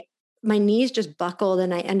and my knees just buckled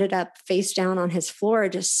and I ended up face down on his floor,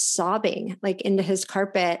 just sobbing like into his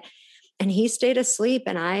carpet. And he stayed asleep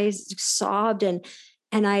and I sobbed and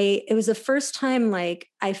it was the first time, like,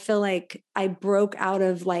 I feel like I broke out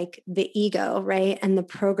of like the ego, right. And the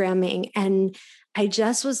programming. And I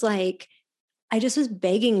just was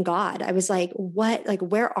begging God. I was like, what, like,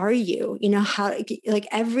 where are you? How, like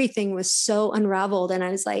everything was so unraveled. And I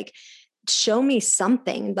was like, show me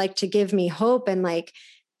something, like, to give me hope. And like,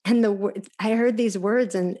 I heard these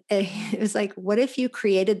words and it was like, what if you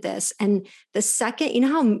created this? And the second,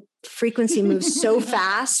 how frequency moves so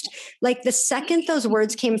fast, like the second those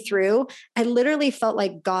words came through, I literally felt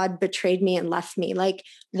like God betrayed me and left me. Like,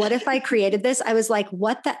 what if I created this? I was like,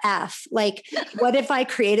 what the F? Like, what if I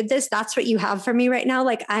created this? That's what you have for me right now?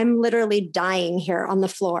 Like, I'm literally dying here on the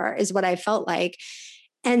floor is what I felt like.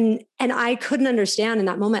 And I couldn't understand in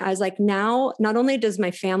that moment. I was like, now, not only does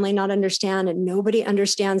my family not understand and nobody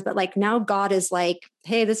understands, but like now God is like,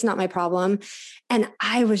 hey, this is not my problem. And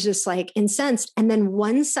I was just like incensed. And then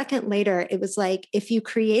 1 second later, it was like, if you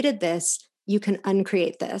created this, you can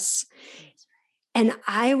uncreate this. And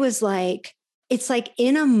I was like, it's like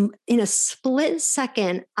in a split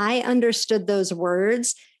second, I understood those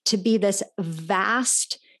words to be this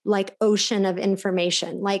vast, like, ocean of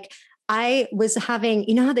information. Like, I was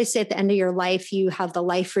having, how they say at the end of your life, you have the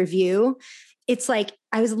life review. It's like,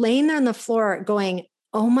 I was laying there on the floor going,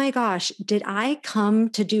 oh my gosh, did I come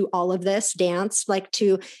to do all of this dance, like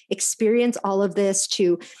to experience all of this,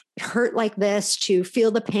 to hurt like this, to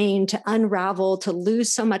feel the pain, to unravel, to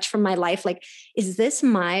lose so much from my life? Like, is this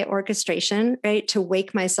my orchestration, right? To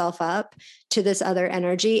wake myself up to this other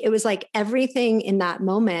energy. It was like everything in that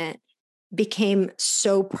moment became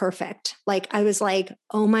so perfect. Like, I was like,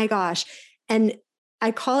 oh my gosh. And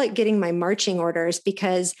I call it getting my marching orders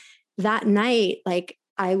because that night, like,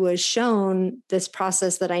 I was shown this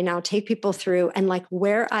process that I now take people through and like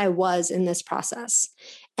where I was in this process.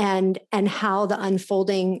 and how the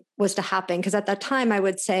unfolding was to happen. Because at that time I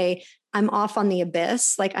would say, I'm off on the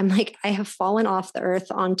abyss. Like, I'm like, I have fallen off the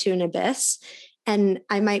earth onto an abyss and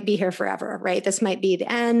I might be here forever, right? This might be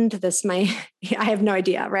the end. This might, I have no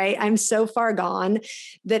idea, right? I'm so far gone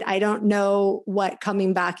that I don't know what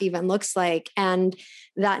coming back even looks like. And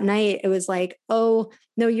that night it was like, oh,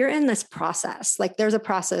 no, you're in this process. Like, there's a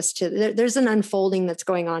process there's an unfolding that's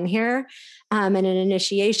going on here, and an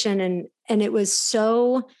initiation. And it was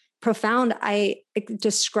so profound. I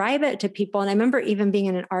describe it to people. And I remember even being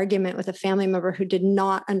in an argument with a family member who did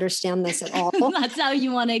not understand this at all. That's how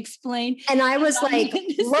you want to explain. And I was like,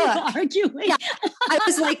 look, arguing. Yeah, I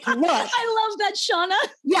was like, look. I love that, Shauna.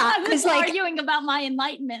 Yeah. I was arguing about my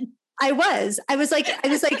enlightenment. I was like,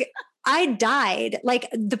 I died. Like,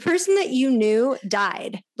 the person that you knew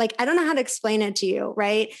died. Like, I don't know how to explain it to you.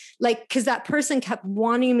 Right. Like, cause that person kept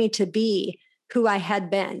wanting me to be who I had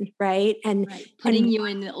been. Right. And putting you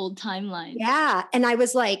in the old timeline. Yeah. And I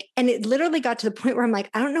was like, and it literally got to the point where I'm like,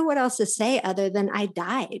 I don't know what else to say other than I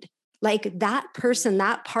died. Like, that person,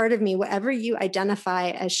 that part of me, whatever you identify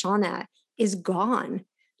as Shauna, is gone.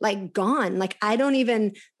 Like, gone. Like, I don't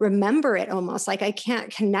even remember it almost. Like, I can't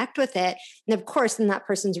connect with it. And of course, then that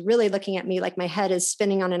person's really looking at me like my head is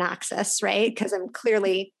spinning on an axis, right? Because I'm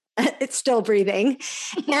clearly it's still breathing.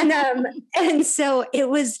 And so it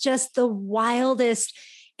was just the wildest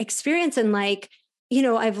experience. And like,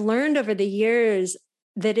 I've learned over the years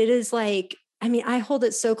that it is like, I mean, I hold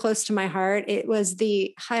it so close to my heart. It was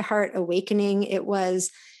the high heart awakening. It was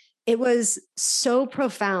so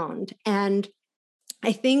profound. And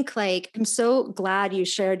I think, like, I'm so glad you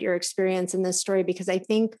shared your experience in this story, because I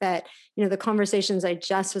think that, the conversations I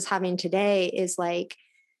just was having today is like,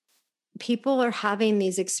 people are having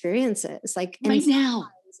these experiences like right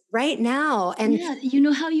now. And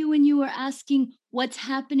how when you were asking what's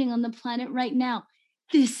happening on the planet right now,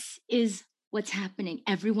 this is what's happening.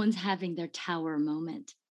 Everyone's having their tower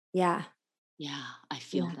moment. Yeah. I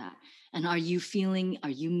feel that. And are you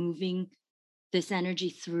moving this energy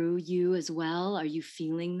through you as well? Are you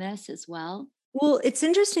feeling this as well? Well, it's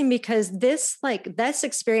interesting because this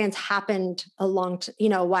experience happened a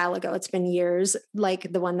while ago. It's been years, like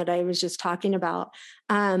the one that I was just talking about.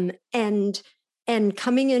 And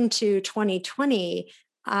coming into 2020,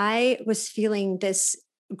 I was feeling this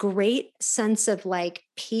great sense of like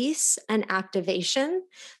peace and activation,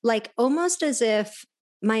 like almost as if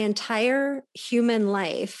my entire human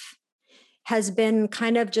life has been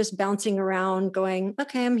kind of just bouncing around going,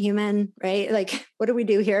 okay, I'm human, right? Like, what do we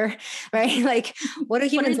do here? Right? Like, what do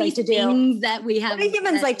humans like to do? That we have. What do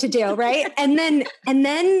humans like to do? Right. And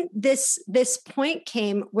then this point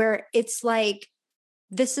came where it's like,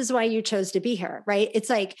 this is why you chose to be here. Right. It's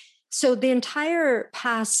like, so the entire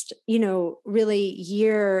past, really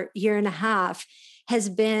year and a half has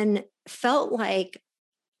been felt like,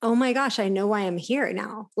 oh my gosh, I know why I'm here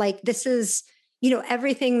now. Like, this is,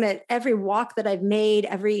 every walk that I've made,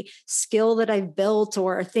 every skill that I've built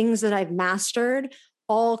or things that I've mastered,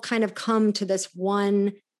 all kind of come to this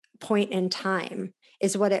one point in time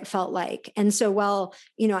is what it felt like. And so,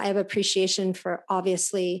 I have appreciation for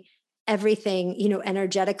obviously everything,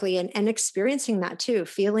 energetically and experiencing that too,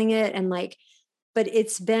 feeling it. And like, but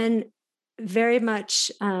it's been very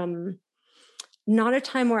much not a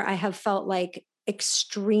time where I have felt like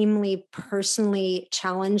extremely personally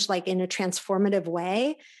challenged, like in a transformative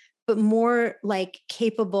way, but more like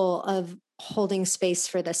capable of holding space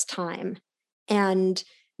for this time and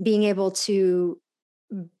being able to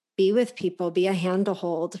be with people, be a hand to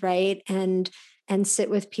hold, right? And sit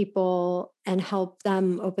with people and help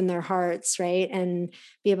them open their hearts, right? And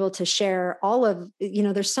be able to share all of,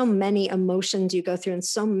 there's so many emotions you go through and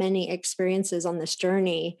so many experiences on this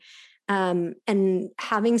journey. And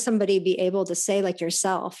having somebody be able to say, like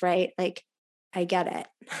yourself, right? Like, I get it,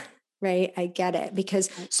 right? I get it. Because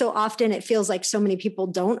so often it feels like so many people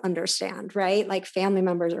don't understand, right? Like family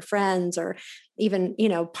members or friends or even,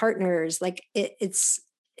 partners. Like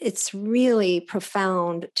it's really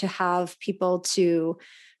profound to have people to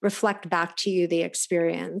reflect back to you the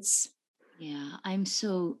experience. Yeah, I'm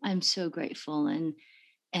so grateful and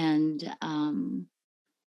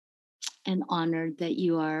honored that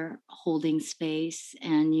you are holding space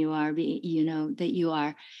and you are that you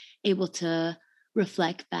are able to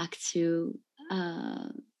reflect back to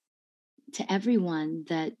everyone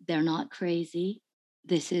that they're not crazy.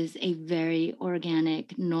 This is a very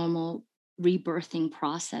organic, normal rebirthing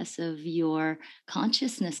process of your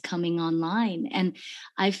consciousness coming online. And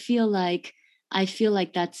I feel like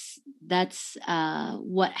that's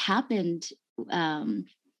what happened,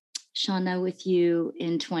 Shauna, with you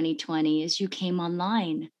in 2020 is you came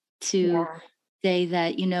online to say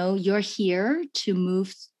that, you're here to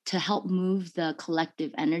help move the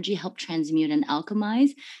collective energy, help transmute and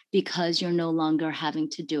alchemize, because you're no longer having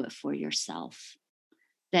to do it for yourself.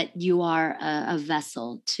 That you are a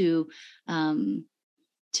vessel to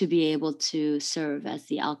be able to serve as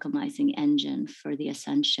the alchemizing engine for the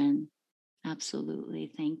ascension.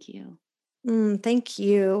 Absolutely. Thank you. Thank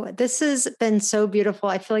you. This has been so beautiful.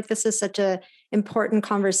 I feel like this is such a important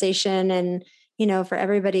conversation, and for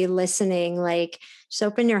everybody listening, like, just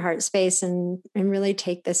open your heart space and really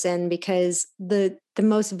take this in, because the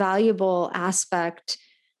most valuable aspect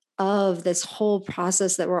of this whole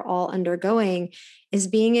process that we're all undergoing is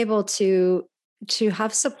being able to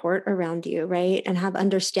have support around you, right? And have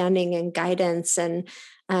understanding and guidance, and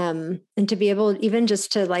to be able even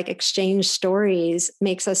just to like exchange stories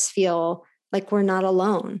makes us feel like we're not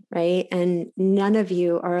alone, right? And none of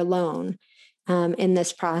you are alone in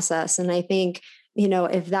this process. And I think,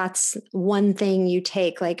 if that's one thing you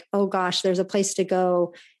take, like, oh gosh, there's a place to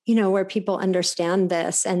go, where people understand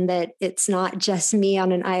this, and that it's not just me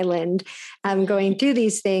on an island going through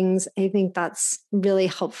these things, I think that's really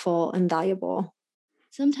helpful and valuable.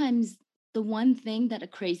 Sometimes the one thing that a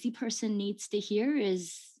crazy person needs to hear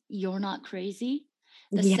is you're not crazy.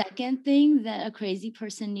 The Yeah. second thing that a crazy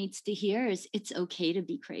person needs to hear is it's okay to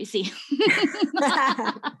be crazy.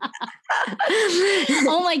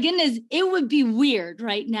 Oh my goodness, it would be weird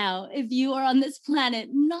right now if you are on this planet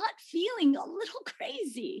not feeling a little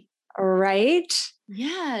crazy. Right?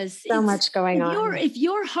 Yes. So much going on. If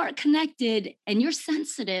you're heart connected and you're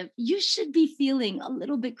sensitive, you should be feeling a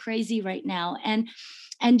little bit crazy right now, and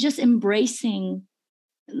just embracing,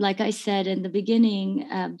 like I said in the beginning,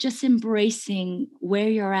 just embracing where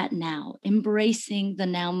you're at now, embracing the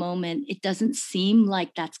now moment. It doesn't seem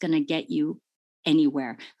like that's going to get you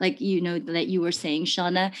anywhere. Like, that you were saying,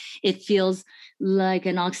 Shauna, it feels like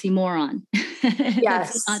an oxymoron. That's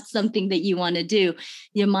Yes. not something that you want to do.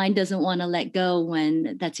 Your mind doesn't want to let go,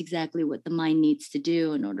 when that's exactly what the mind needs to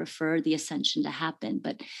do in order for the ascension to happen.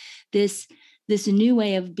 But this new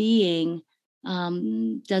way of being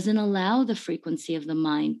doesn't allow the frequency of the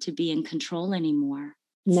mind to be in control anymore.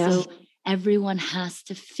 No. So everyone has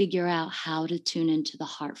to figure out how to tune into the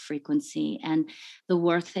heart frequency. And the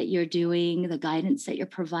work that you're doing, the guidance that you're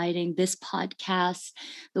providing, this podcast,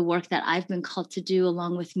 the work that I've been called to do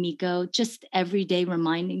along with Mikko, just every day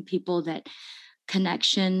reminding people that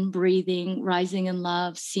connection, breathing, rising in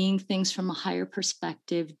love, seeing things from a higher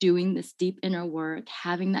perspective, doing this deep inner work,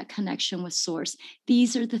 having that connection with source.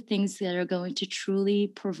 These are the things that are going to truly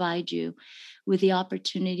provide you with the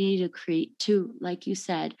opportunity to create, like you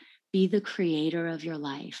said, be the creator of your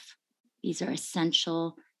life. These are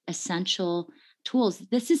essential tools.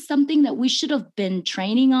 This is something that we should have been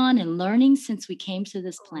training on and learning since we came to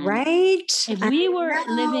this planet. Right? If we were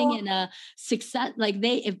living in a success, like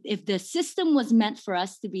if the system was meant for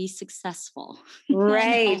us to be successful,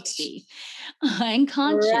 Right, and healthy, and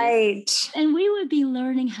conscious, right, and we would be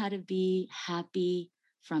learning how to be happy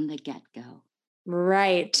from the get-go.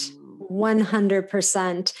 Right.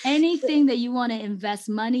 100%. Anything that you want to invest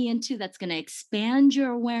money into that's going to expand your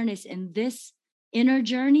awareness in this inner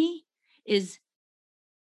journey is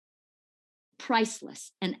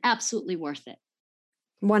priceless and absolutely worth it.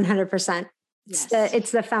 100%. Yes.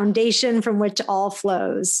 It's the foundation from which all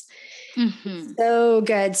flows. Mm-hmm. So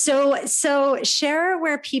good. So share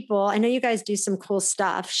where people, I know you guys do some cool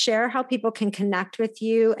stuff. Share how people can connect with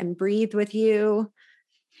you and breathe with you.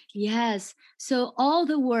 Yes. So all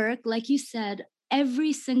the work, like you said,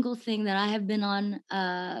 every single thing that I have been on,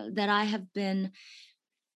 that I have been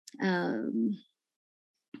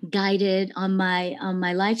guided on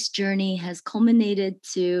my life's journey, has culminated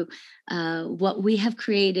to what we have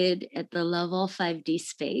created at the Love All 5D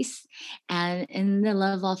space. And in the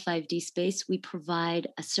Love All 5D space, we provide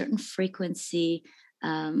a certain frequency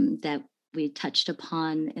that we touched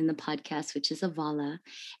upon in the podcast, which is Avala.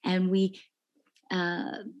 And we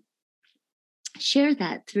share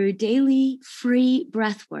that through daily free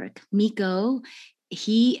breath work. Mikko,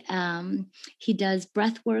 he does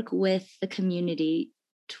breath work with the community.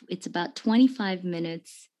 It's about 25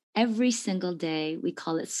 minutes every single day. We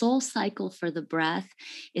call it Soul Cycle for the Breath.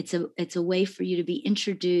 It's a way for you to be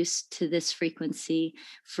introduced to this frequency,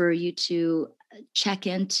 for you to check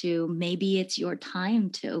into, maybe it's your time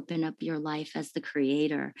to open up your life as the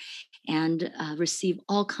creator, and receive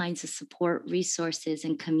all kinds of support, resources,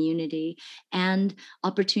 and community, and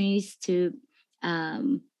opportunities to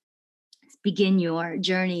begin your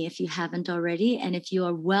journey if you haven't already. And if you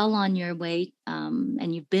are well on your way,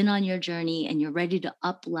 and you've been on your journey and you're ready to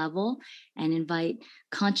up level and invite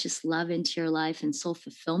conscious love into your life and soul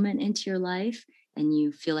fulfillment into your life, and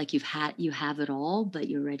you feel like you have it all, but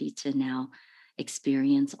you're ready to now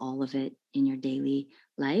experience all of it in your daily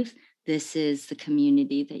life, this is the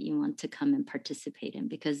community that you want to come and participate in,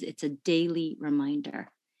 because it's a daily reminder.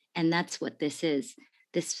 And that's what this is.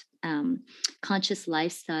 This conscious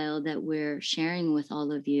lifestyle that we're sharing with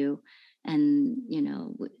all of you, and,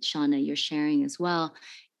 Shauna, you're sharing as well,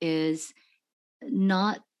 is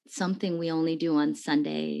not something we only do on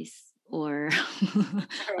Sundays or a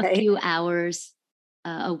Right. few hours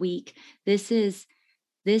a week. This is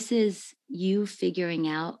you figuring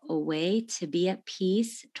out a way to be at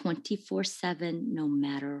peace 24/7, no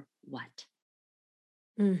matter what.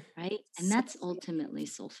 Right? And So, that's ultimately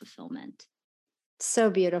soul fulfillment. so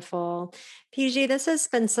beautiful. PG, this has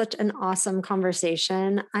been such an awesome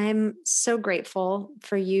conversation. I'm so grateful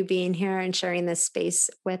for you being here and sharing this space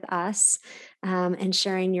with us, and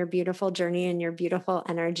sharing your beautiful journey and your beautiful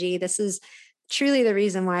energy. This is truly the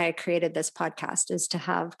reason why I created this podcast, is to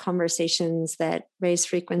have conversations that raise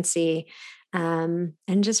frequency, and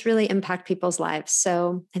just really impact people's lives.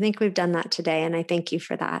 So I think we've done that today, and I thank you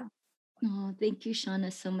for that. Oh, thank you,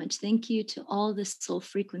 Shauna, so much. Thank you to all the soul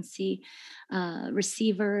frequency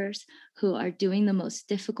receivers who are doing the most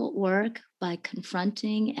difficult work by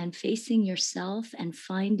confronting and facing yourself and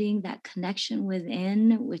finding that connection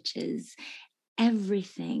within, which is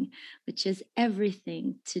everything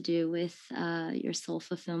to do with your soul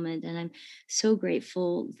fulfillment. And I'm so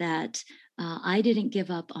grateful that I didn't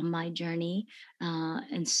give up on my journey,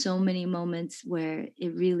 and so many moments where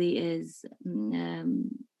it really is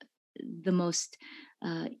the most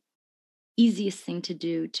easiest thing to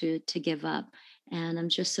do, to give up. And I'm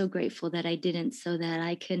just so grateful that I didn't, so that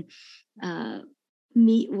I can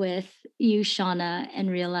meet with you, Shauna, and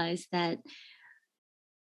realize that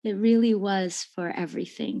it really was for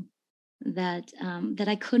everything that that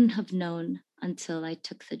I couldn't have known until I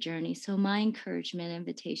took the journey. So my encouragement,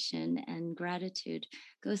 invitation, and gratitude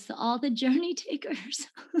goes to all the journey takers.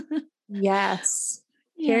 Yes.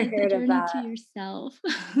 Here, Yeah, the here to journey that. to yourself.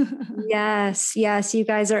 Yes, yes, you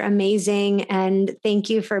guys are amazing, and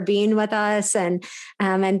thank you for being with us, and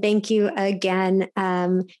thank you again,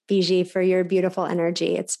 Biji, for your beautiful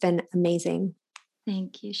energy. It's been amazing.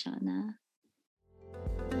 Thank you, Shauna.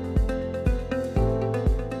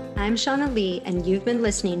 I'm Shauna Lee, and you've been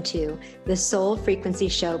listening to the Soul Frequency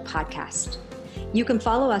Show podcast. You can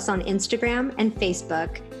follow us on Instagram and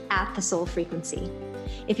Facebook at The Soul Frequency.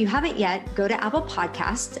 If you haven't yet, go to Apple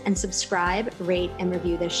Podcasts and subscribe, rate, and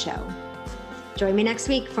review this show. Join me next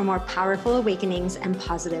week for more powerful awakenings and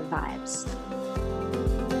positive vibes.